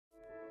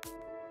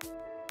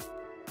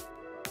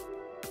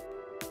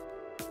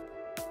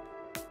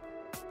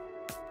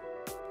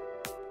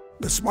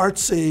The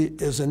Smart-C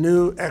is a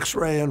new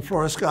X-ray and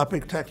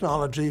fluoroscopic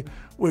technology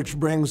which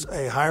brings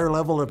a higher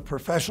level of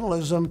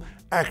professionalism,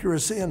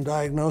 accuracy in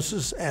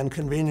diagnosis, and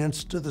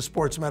convenience to the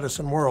sports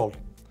medicine world.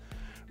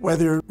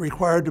 Whether you're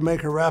required to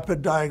make a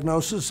rapid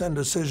diagnosis and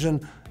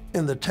decision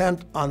in the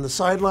tent, on the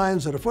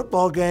sidelines at a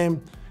football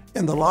game,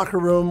 in the locker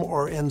room,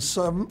 or in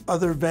some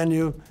other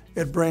venue,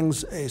 it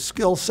brings a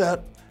skill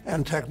set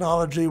and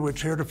technology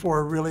which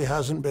heretofore really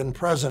hasn't been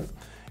present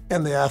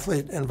in the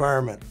athlete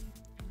environment.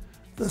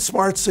 The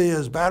Smart-C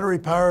is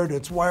battery-powered,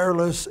 it's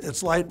wireless,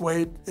 it's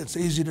lightweight, it's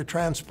easy to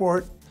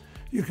transport.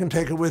 You can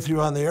take it with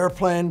you on the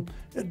airplane.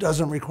 It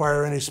doesn't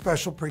require any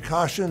special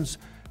precautions.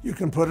 You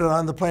can put it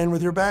on the plane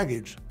with your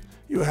baggage.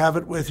 You have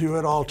it with you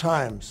at all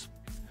times.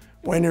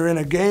 When you're in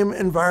a game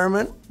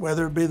environment,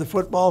 whether it be the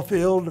football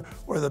field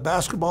or the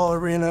basketball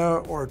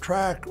arena or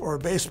track or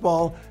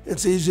baseball,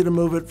 it's easy to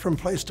move it from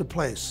place to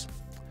place.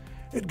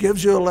 It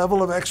gives you a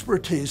level of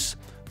expertise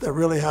that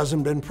really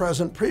hasn't been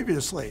present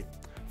previously.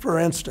 For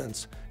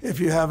instance, if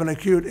you have an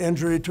acute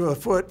injury to a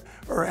foot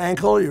or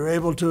ankle, you're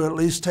able to at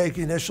least take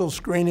initial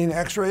screening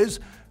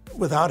x-rays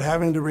without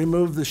having to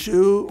remove the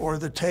shoe or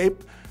the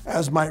tape,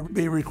 as might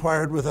be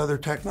required with other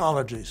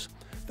technologies.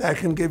 That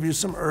can give you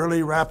some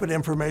early, rapid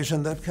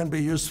information that can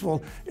be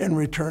useful in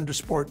return to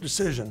sport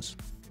decisions.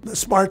 The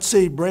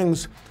Smart-C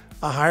brings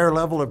a higher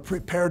level of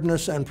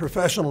preparedness and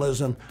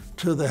professionalism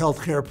to the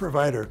healthcare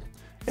provider,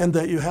 and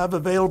that you have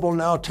available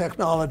now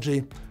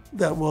technology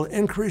that will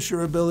increase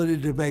your ability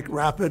to make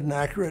rapid and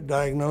accurate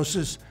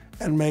diagnosis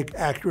and make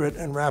accurate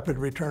and rapid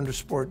return to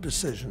sport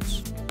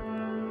decisions.